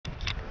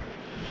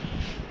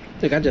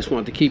Look, I just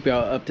want to keep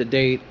y'all up to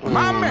date on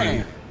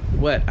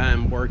what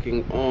I'm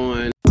working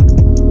on.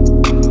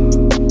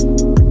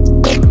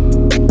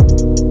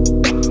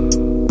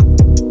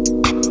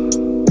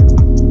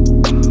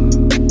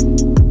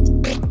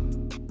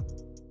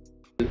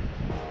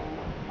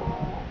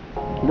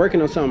 I'm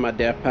working on some of my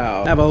death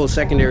pile. I have a whole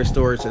secondary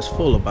storage that's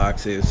full of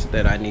boxes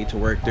that I need to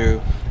work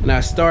through. And I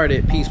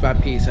started piece by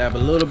piece. I have a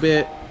little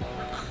bit.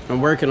 I'm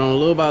working on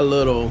little by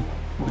little,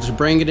 just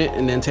bringing it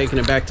and then taking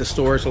it back to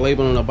storage,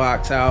 labeling the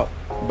box out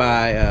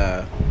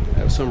by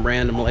some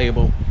random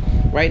label.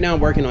 Right now I'm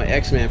working on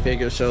X-Men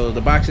figures, so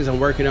the boxes I'm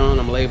working on,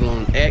 I'm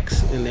labeling on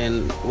X and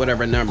then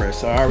whatever number.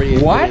 So I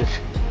already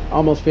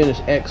almost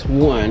finished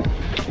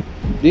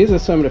X1. These are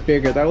some of the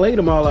figures. I laid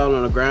them all out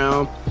on the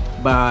ground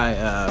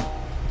by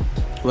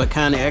what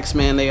kind of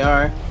X-Men they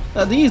are.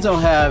 These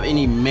don't have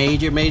any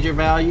major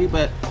value,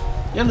 but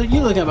you're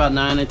looking at about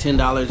 $9 to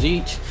 $10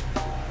 each.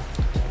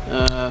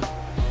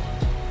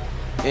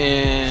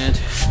 And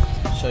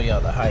show y'all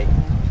the height.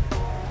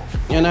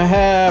 And I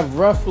have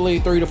roughly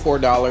 $3 to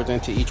 $4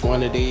 into each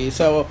one of these.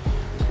 So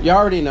you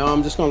already know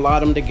I'm just gonna lot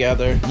them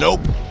together.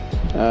 Nope.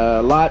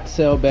 Lots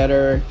sell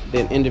better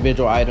than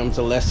individual items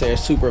unless they're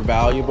super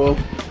valuable.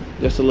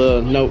 Just a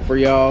little note for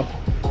y'all.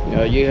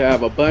 You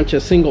have a bunch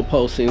of single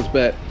postings,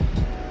 but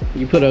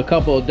you put a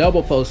couple of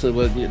double postings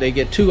with, they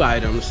get 2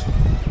 items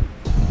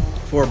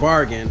for a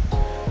bargain.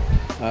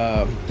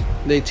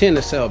 They tend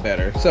to sell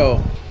better.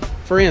 So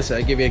for instance,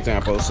 I'll give you an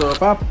example. So if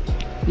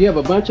you have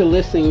a bunch of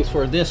listings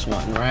for this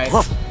one, right?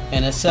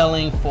 And it's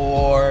selling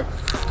for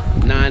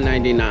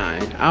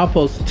 $9.99. I'll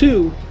post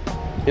 2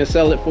 and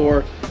sell it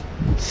for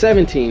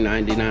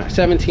 $17.99,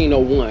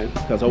 $17.01,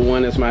 because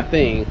 01 is my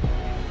thing,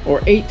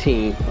 or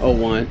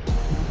 $18.01.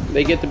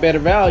 They get the better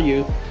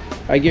value.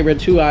 I give her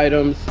 2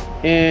 items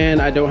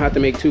and I don't have to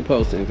make 2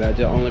 postings. I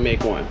just only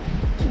make 1.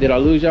 Did I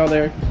lose y'all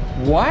there?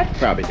 What?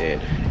 Probably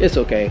did. It's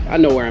okay. I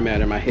know where I'm at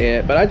in my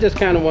head, but I just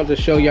kind of wanted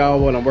to show y'all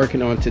what I'm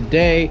working on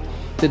today.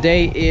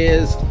 Today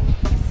is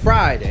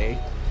Friday,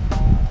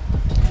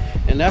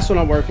 and that's what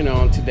I'm working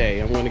on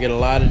today. I'm going to get a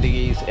lot of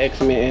these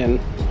X-Men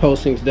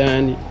postings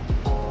done.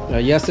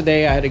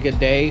 Yesterday I had a good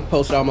day,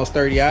 posted almost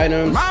 30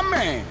 items. My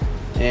man.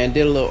 And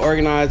did a little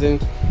organizing,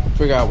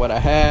 figure out what I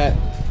had.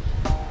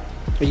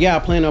 But yeah, I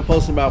plan on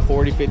posting about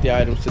 40-50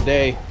 items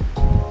today,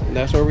 and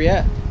that's where we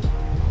at.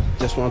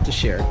 Just want to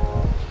share.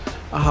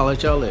 I'll holler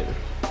at y'all later.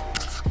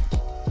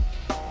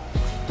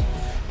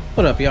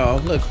 What up, y'all?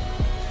 Look,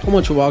 I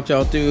want to walk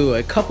y'all through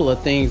a couple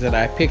of things that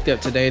I picked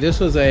up today. This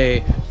was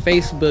a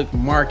Facebook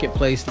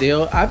Marketplace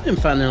deal. I've been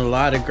finding a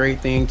lot of great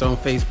things on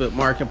Facebook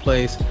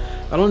Marketplace.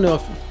 I don't know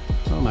if,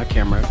 oh, my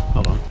camera,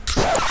 hold on.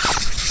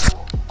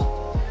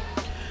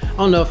 I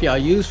don't know if y'all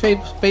use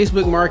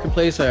Facebook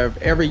Marketplace or have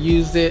ever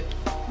used it,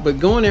 but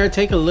go in there,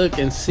 take a look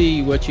and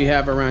see what you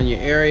have around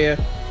your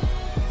area.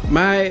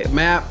 My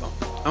map,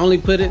 I only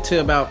put it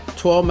to about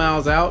 12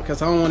 miles out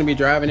because I don't want to be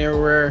driving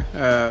everywhere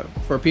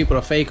for people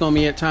to fake on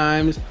me at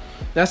times.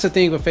 That's the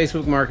thing with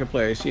Facebook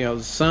Marketplace. You know,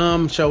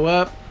 some show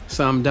up,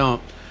 some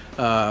don't.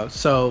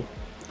 So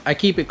I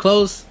keep it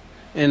close,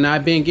 and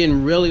I've been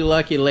getting really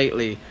lucky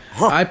lately.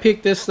 I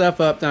picked this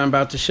stuff up that I'm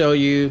about to show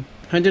you.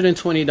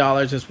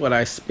 $120 is what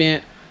I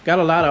spent. Got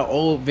a lot of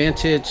old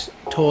vintage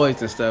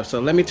toys and stuff. So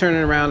let me turn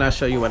it around. I'll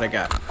show you what I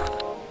got.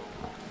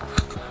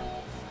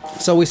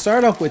 So we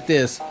start off with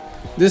this.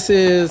 This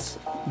is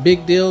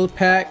Big Deal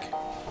Pack.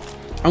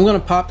 I'm gonna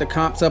pop the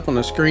comps up on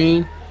the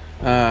screen.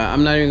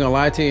 I'm not even gonna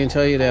lie to you and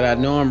tell you that I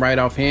know them right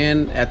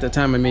offhand at the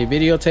time of me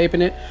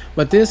videotaping it,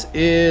 but this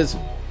is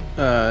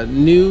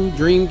new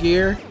Dream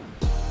Gear.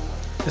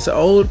 It's an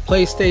old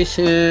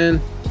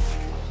PlayStation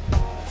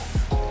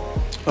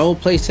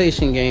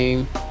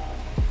game.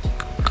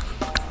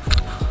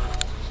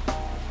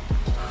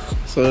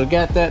 So I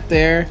got that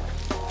there.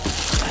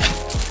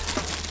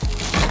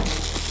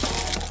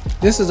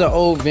 This is an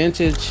old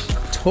vintage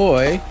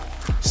toy,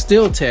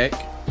 Steel Tech.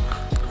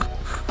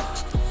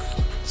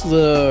 It's a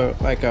little,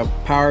 like a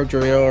power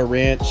drill, a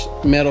wrench,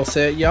 metal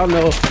set. Y'all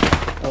know,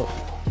 oh,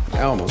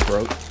 I almost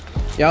broke.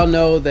 Y'all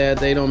know that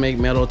they don't make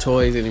metal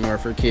toys anymore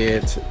for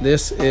kids.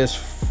 This is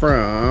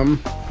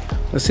from,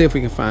 let's see if we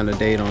can find a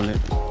date on it.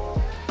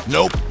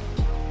 Nope.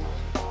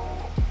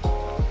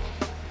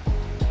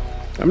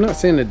 I'm not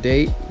saying a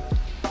date.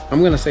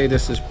 I'm gonna say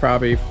this is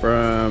probably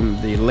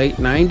from the late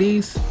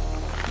 90s,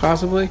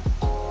 possibly.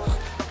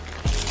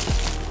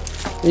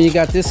 Then you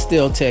got this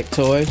Steel Tech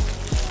toy.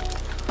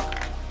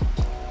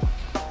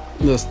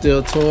 Little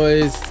Steel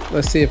Toys.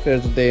 Let's see if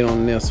there's a date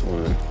on this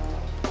one.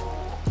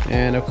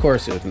 And of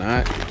course there's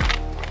not.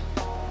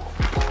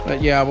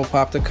 But yeah, I will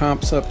pop the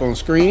comps up on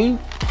screen.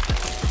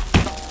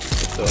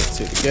 Put those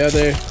 2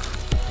 together.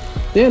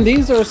 Then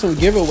these are some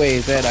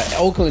giveaways at an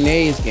Oakland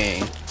A's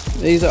game.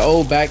 These are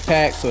old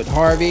backpacks with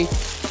Harvey.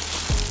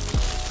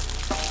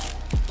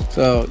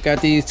 So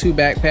got these 2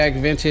 backpack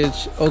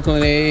vintage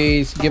Oakland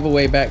A's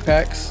giveaway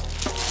backpacks.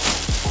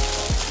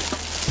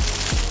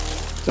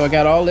 So I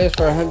got all this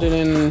for 100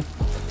 and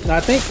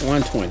I think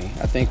 120.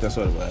 I think that's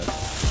what it was.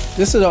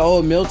 This is the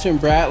old Milton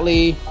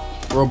Bradley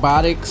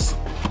Robotics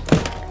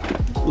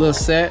little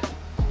set.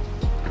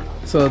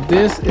 So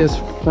this is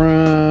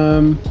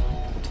from,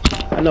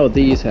 I know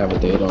these have a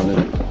date on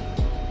it.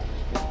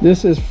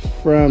 This is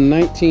from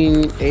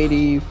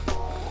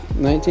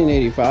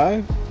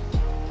 1985.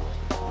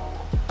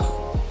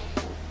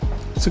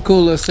 It's a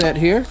cool little set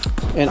here,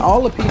 and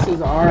all the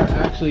pieces are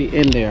actually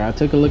in there. I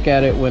took a look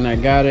at it when I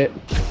got it.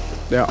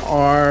 They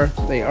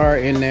are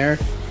in there.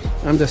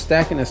 I'm just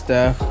stacking the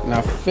stuff, and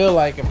I feel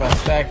like if I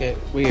stack it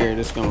weird,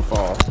 it's gonna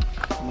fall.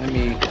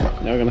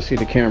 Y'all gonna see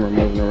the camera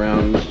moving around.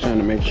 I'm just trying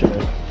to make sure.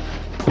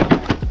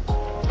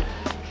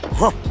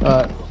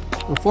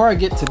 Before I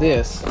get to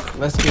this,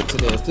 let's get to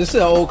this. This is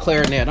an old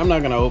clarinet. I'm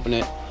not gonna open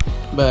it,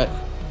 but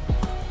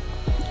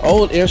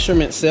old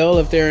instrument sell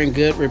if they're in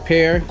good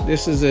repair.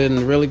 This is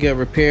in really good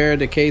repair.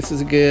 The case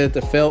is good.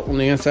 The felt on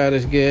the inside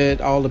is good.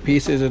 All the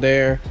pieces are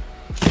there.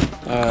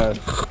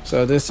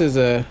 So this is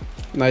a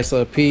nice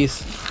little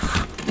piece.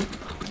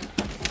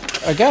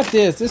 I got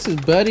this. This is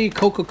Buddy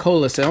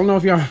Coca-Cola set. I don't know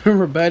if y'all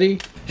remember Buddy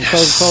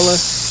Coca-Cola.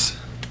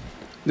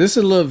 This is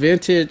a little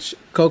vintage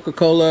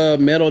Coca-Cola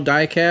metal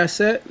die cast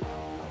set,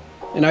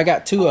 and I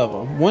got two of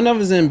them. One of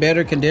them is in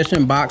better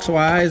condition box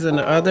wise than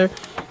the other,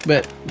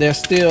 but they're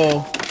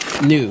still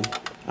new,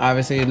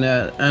 obviously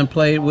not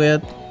unplayed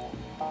with.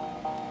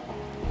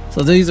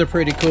 So these are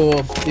pretty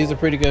cool. These are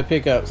pretty good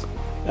pickups.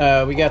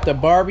 We got the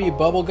Barbie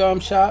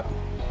bubblegum shop.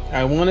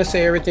 I want to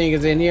say everything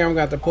is in here. I'm going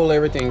to have to pull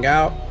everything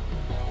out,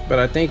 but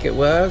I think it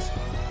was.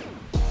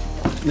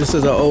 This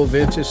is an old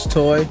vintage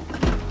toy.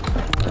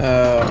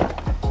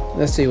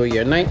 Let's see what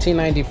year.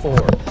 1994.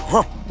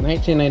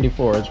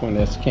 1994 is when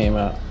this came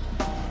out.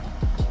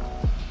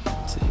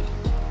 Let's see.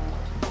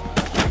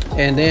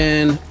 And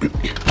then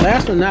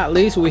last but not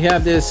least, we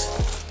have this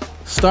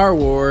Star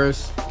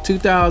Wars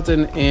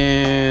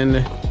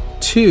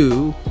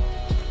 2002.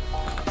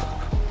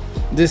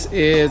 This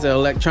is an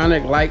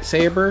electronic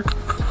lightsaber.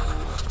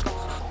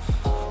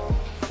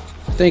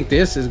 I think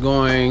this is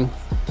going,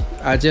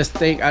 I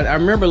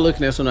remember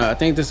looking this one up. I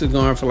think this is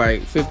going for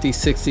like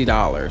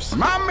 $50–60.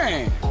 My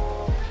man.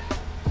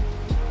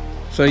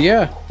 So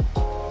yeah,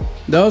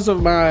 those are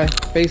my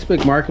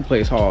Facebook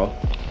Marketplace haul.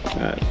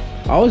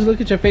 Always look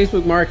at your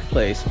Facebook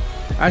Marketplace.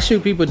 I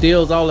shoot people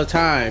deals all the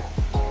time,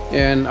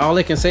 and all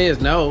they can say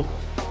is no.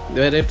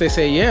 But if they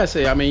say yes,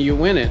 I mean, you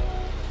win it.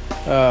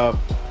 So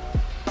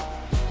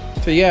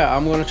yeah,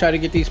 I'm gonna try to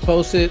get these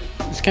posted.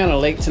 It's kind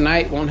of late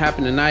tonight, won't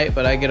happen tonight,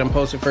 but I get them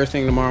posted first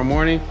thing tomorrow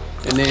morning,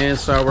 and then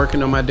start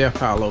working on my death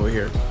pile over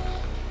here.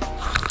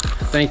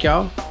 Thank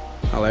y'all.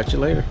 I'll at you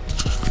later.